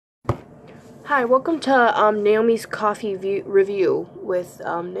Hi, welcome to Naomi's Coffee review with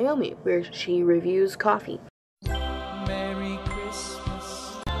Naomi, where she reviews coffee. Merry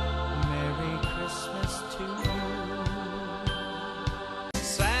Christmas to you.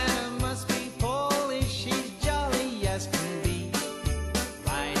 Santa must be Polish, he's jolly as can be,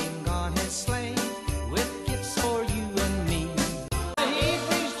 riding on his sleigh with gifts for you and me. He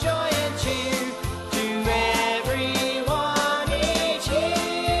brings joy and cheer to everyone each year.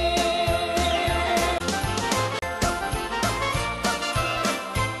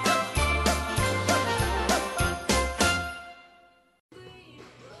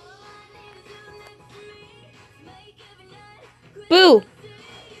 Boo!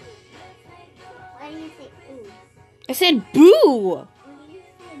 Why do you say ooh? I said boo! Why do you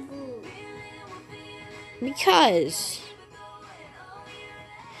say boo? Because.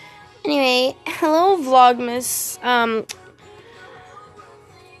 Anyway, hello Vlogmas.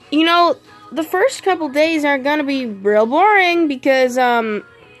 You know, the first couple days are gonna be real boring because,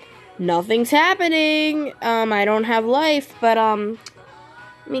 nothing's happening. I don't have life, but,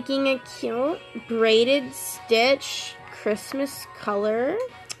 making a cute braided stitch Christmas color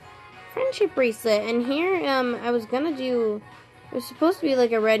friendship bracelet. And here, I was gonna do, it was supposed to be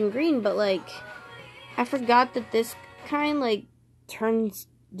like a red and green, but like, I forgot that this kind like turns,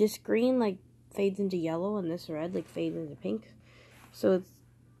 this green like fades into yellow and this red like fades into pink. So it's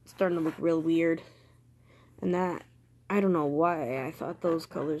starting to look real weird. And that, I don't know why I thought those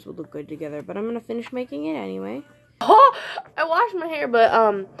colors would look good together, but I'm gonna finish making it anyway. Oh, I washed my hair, but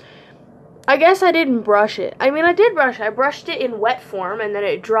I guess I didn't brush it. I mean, I did brush it. I brushed it in wet form, and then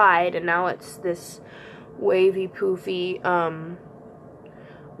it dried, and now it's this wavy, poofy,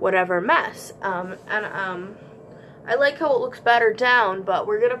 whatever mess. I like how it looks better down, but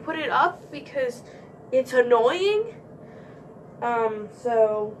we're gonna put it up because it's annoying.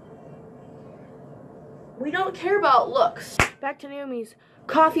 So we don't care about looks. Back to Naomi's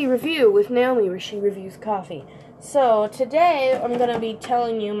coffee review with Naomi, where she reviews coffee. So today I'm gonna be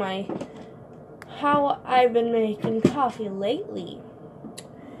telling you how I've been making coffee lately.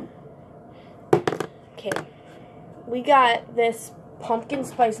 Okay, we got this pumpkin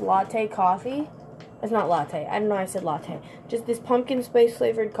spice latte coffee. It's not latte. I don't know why I said latte. Just this pumpkin spice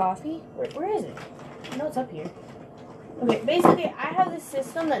flavored coffee. Where is it? I know it's up here. Okay, basically I have this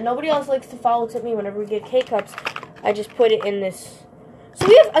system that nobody else likes to follow except me. Whenever we get K-Cups, I just put it in this. So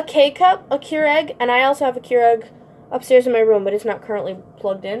we have a K-Cup, a Keurig, and I also have a Keurig upstairs in my room, but it's not currently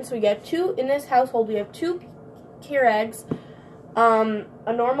plugged in. So we got two, in this household, we have two Keurigs,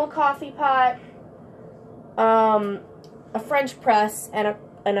 a normal coffee pot, a French press, and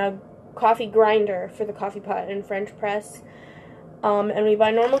a coffee grinder for the coffee pot and French press. And we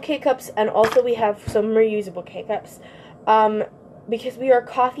buy normal K-Cups, and also we have some reusable K-Cups, because we are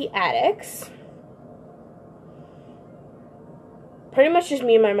coffee addicts. Pretty much just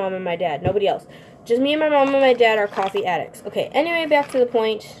me and my mom and my dad, nobody else. Just me and my mom and my dad are coffee addicts. Okay, anyway, back to the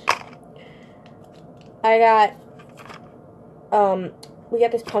point. I got, we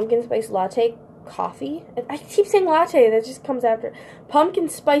got this pumpkin spice latte coffee. I keep saying latte, that just comes after. Pumpkin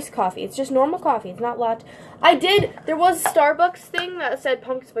spice coffee. It's just normal coffee. It's not latte. There was a Starbucks thing that said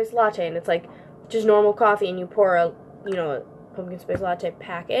pumpkin spice latte, and it's like just normal coffee, and you pour a pumpkin spice latte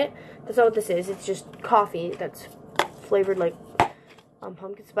packet. That's not what this is. It's just coffee that's flavored like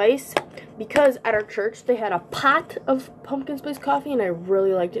pumpkin spice, because at our church they had a pot of pumpkin spice coffee and I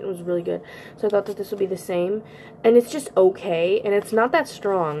really liked it and it was really good, so I thought that this would be the same, and it's just okay, and it's not that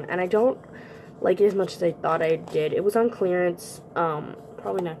strong, and I don't like it as much as I thought I did. It was on clearance.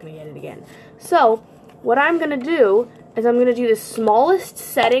 Probably not gonna get it again. So what I'm gonna do is I'm gonna do the smallest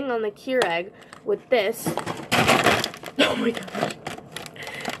setting on the Keurig with this. Oh my god,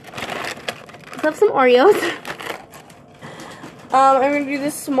 let's have some Oreos. I'm going to do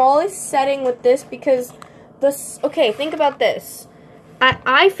the smallest setting with this because okay, think about this.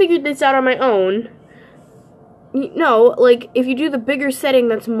 I figured this out on my own. No, like, if you do the bigger setting,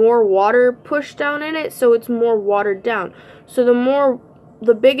 that's more water pushed down in it, so it's more watered down. So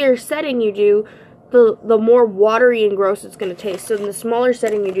the bigger setting you do, the more watery and gross it's going to taste. So the smaller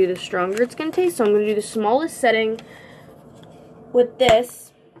setting you do, the stronger it's going to taste. So I'm going to do the smallest setting with this.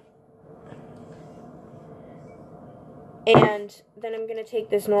 And then I'm going to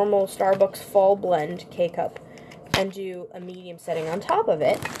take this normal Starbucks Fall Blend K-Cup and do a medium setting on top of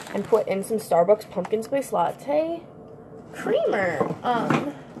it and put in some Starbucks Pumpkin Spice Latte creamer.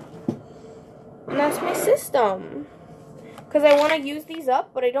 And that's my system. Because I want to use these up,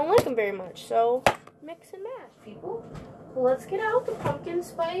 but I don't like them very much. So, mix and match, people. So let's get out the pumpkin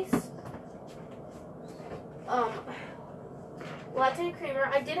spice latte creamer.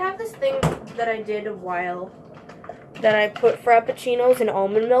 I did have this thing that I did a while that I put frappuccinos and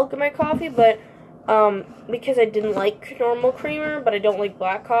almond milk in my coffee, but because I didn't like normal creamer, but I don't like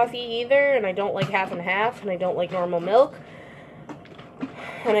black coffee either, and I don't like half and half, and I don't like normal milk,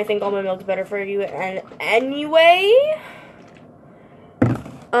 and I think almond milk's better for you. And anyway,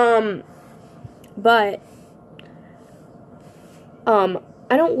 but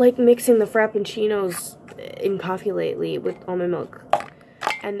I don't like mixing the frappuccinos in coffee lately with almond milk.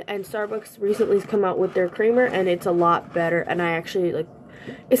 And Starbucks recently has come out with their creamer, and it's a lot better. And I actually like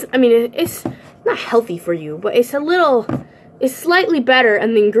it's not healthy for you, but it's slightly better,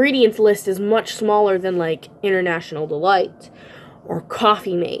 and the ingredients list is much smaller than like International Delight or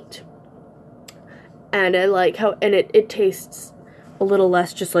Coffee Mate. And I like how it tastes a little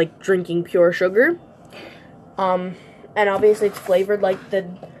less just like drinking pure sugar. And obviously it's flavored like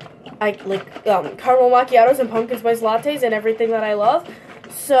caramel macchiatos and pumpkin spice lattes and everything that I love.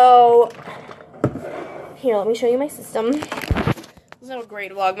 So here, let me show you my system. This is not a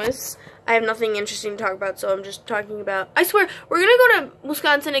great Vlogmas. I have nothing interesting to talk about, so I'm just talking about, I swear, we're gonna go to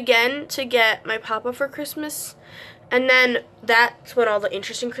Wisconsin again to get my papa for Christmas. And then that's when all the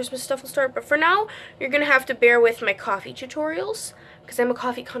interesting Christmas stuff will start. But for now, you're gonna have to bear with my coffee tutorials, because I'm a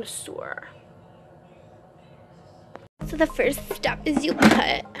coffee connoisseur. So the first step is you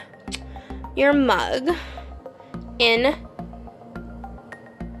put your mug in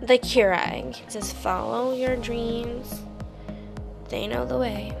the Keurig. It says follow your dreams. They know the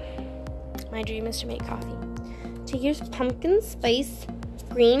way. My dream is to make coffee. Take your pumpkin spice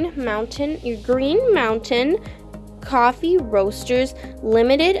Green Mountain Coffee Roasters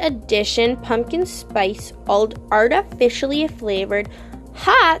limited edition pumpkin spice artificially flavored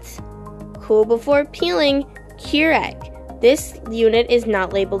hot cool before peeling Keurig. This unit is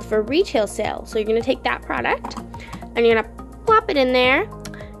not labeled for retail sale. So you're going to take that product and you're going to plop it in there,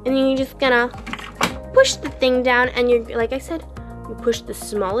 and then you're just going to push the thing down, and you're, like I said, you push the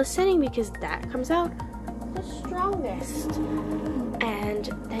smallest setting because that comes out the strongest. And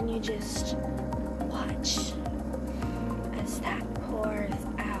then you just watch as that pours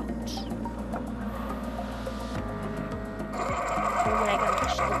out. Oh my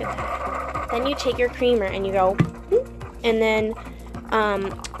gosh, look at that. Then you take your creamer and you go, and then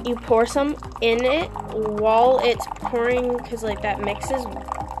you pour some in it while it's pouring, because like that mixes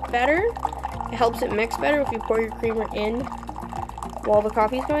better. It helps it mix better if you pour your creamer in while the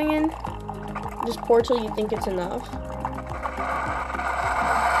coffee's going in. Just pour till you think it's enough.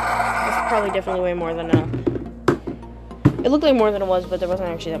 It's probably definitely way more than enough. It looked like more than it was, but there wasn't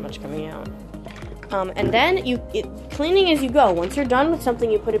actually that much coming out. And then cleaning as you go. Once you're done with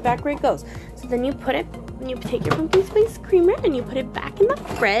something, you put it back where it goes. So then you take your pumpkin spice creamer and you put it back in the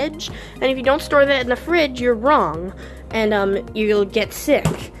fridge. And if you don't store that in the fridge, you're wrong, and you'll get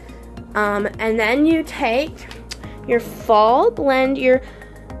sick. And then you take your fall blend, your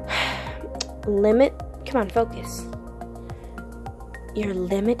your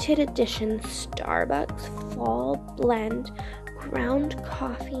limited edition Starbucks fall blend ground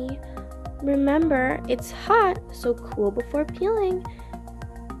coffee. Remember, it's hot, so cool before peeling.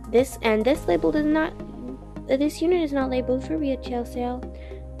 This unit is not labeled for retail sale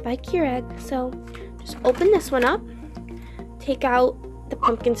by Keurig. So just open this one up, take out the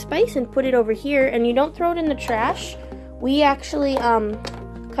pumpkin spice and put it over here, and you don't throw it in the trash. We actually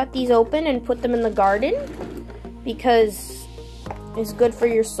cut these open and put them in the garden because it's good for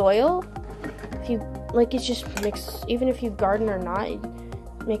your soil. If you like, it just makes, even if you garden or not, it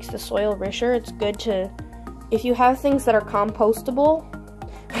makes the soil richer. It's good to, if you have things that are compostable,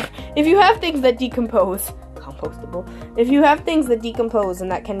 if you have things that decompose, if you have things that decompose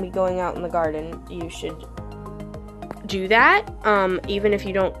and that can be going out in the garden, you should do that, even if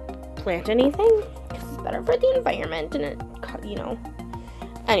you don't plant anything, because it's better for the environment, and it,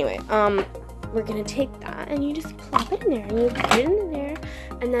 anyway, we're gonna take that and you just plop it in there, and you put it in there,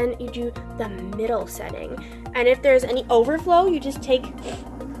 and then you do the middle setting, and if there's any overflow, you just take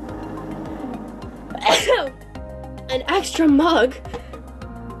an extra mug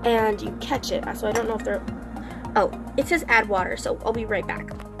and you catch it. So I don't know if they're, oh, it says add water, so I'll be right back.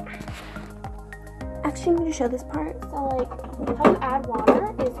 Actually, I'm going to show this part. So, like, how you add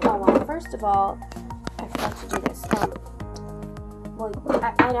water is, first of all, I forgot to do this.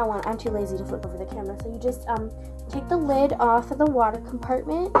 I'm too lazy to flip over the camera. So you just take the lid off of the water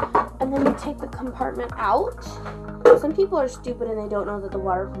compartment, and then you take the compartment out. Some people are stupid and they don't know that the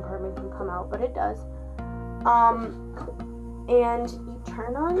water compartment can come out, but it does. And you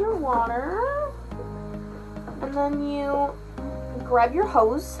turn on your water, and then you grab your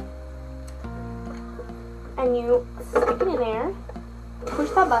hose, and you stick it in there, push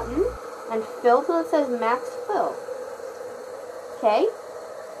that button, and fill till it says max fill. Okay?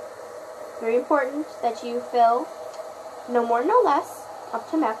 Very important that you fill no more, no less, up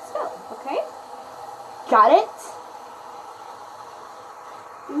to max fill. Okay? Got it?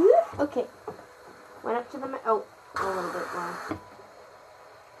 Okay. Went up to the a little bit long.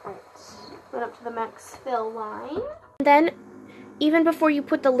 Alright. Went up to the max fill line. Then, even before you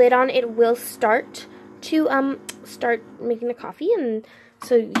put the lid on, it will start to start making the coffee, and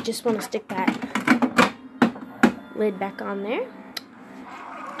so you just want to stick that lid back on there. Look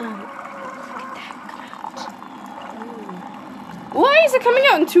at that come out. Why is it coming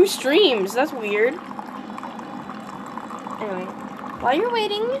out in 2 streams? That's weird. Anyway, while you're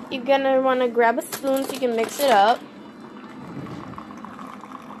waiting, you're gonna want to grab a spoon so you can mix it up.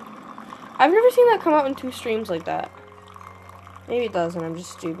 I've never seen that come out in 2 streams like that. Maybe it does and I'm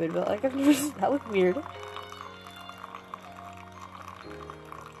just stupid, but like I've never seen that. Look weird.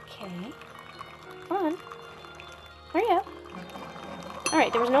 Okay. Come on. Hurry up.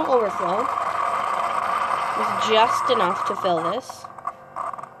 Alright, there was no overflow. It was just enough to fill this.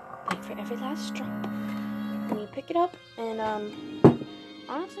 Wait for every last drop. Then you pick it up and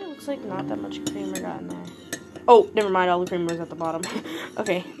honestly it looks like not that much creamer got in there. Oh, never mind, all the creamer was at the bottom.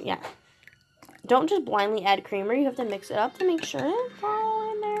 Okay, yeah. Don't just blindly add creamer. You have to mix it up to make sure it's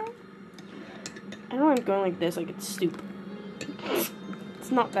all in there. I know I'm going like this, like it's stupid. It's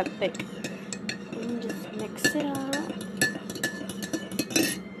not that thick. And just mix it up.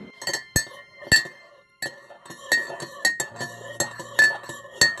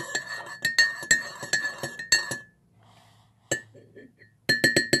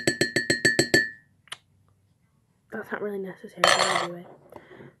 That's not really necessary, but I'll do it.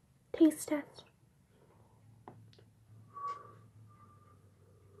 Taste test.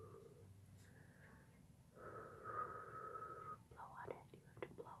 Blow on it. You have to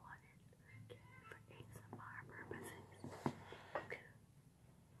blow on it. For ASMR purposes.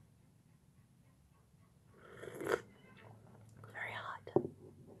 Very hot.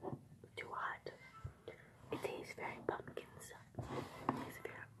 Too hot. It tastes very pumpkin stuff. It tastes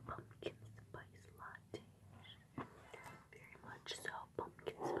very pumpkin spice latte. Very much so,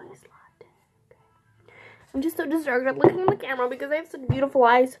 pumpkin spice latte. Okay. I'm just so distracted looking at the camera because I have such beautiful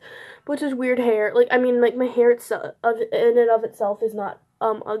eyes, but just weird hair. Like, I mean, like, my hair itself, in and of itself is not,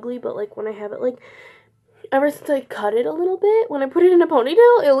 ugly, but, like, when I have it, like, ever since I cut it a little bit, when I put it in a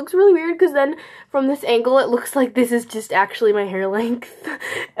ponytail, it looks really weird, because then, from this angle, it looks like this is just actually my hair length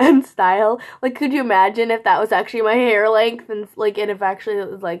and style. Like, could you imagine if that was actually my hair length, and, like, and if actually it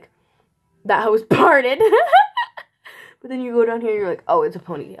was, like, that was parted? But then you go down here, and you're like, oh, it's a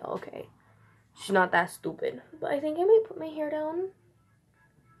ponytail, okay. She's not that stupid. But I think I might put my hair down.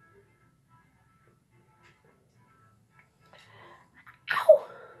 Ow!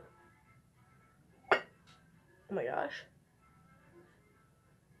 Oh my gosh.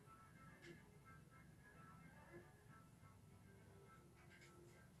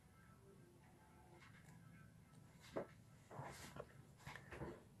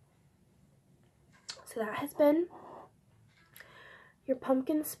 So that has been your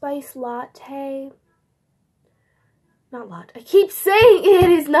pumpkin spice latte. Not latte. I keep saying it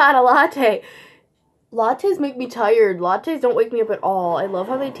is not a latte. Lattes make me tired. Lattes don't wake me up at all. I love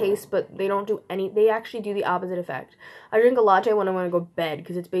how they taste, but they don't do any. They actually do the opposite effect. I drink a latte when I want to go to bed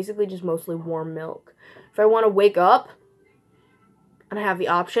because it's basically just mostly warm milk. If I want to wake up and I have the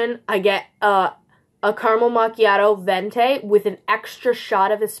option, I get a caramel macchiato venti with an extra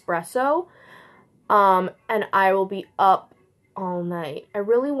shot of espresso. And I will be up all night. I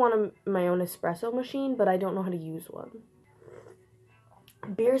really want my own espresso machine, but I don't know how to use one.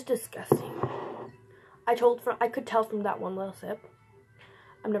 Beer's disgusting. I could tell from that one little sip.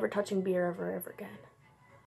 I'm never touching beer ever again.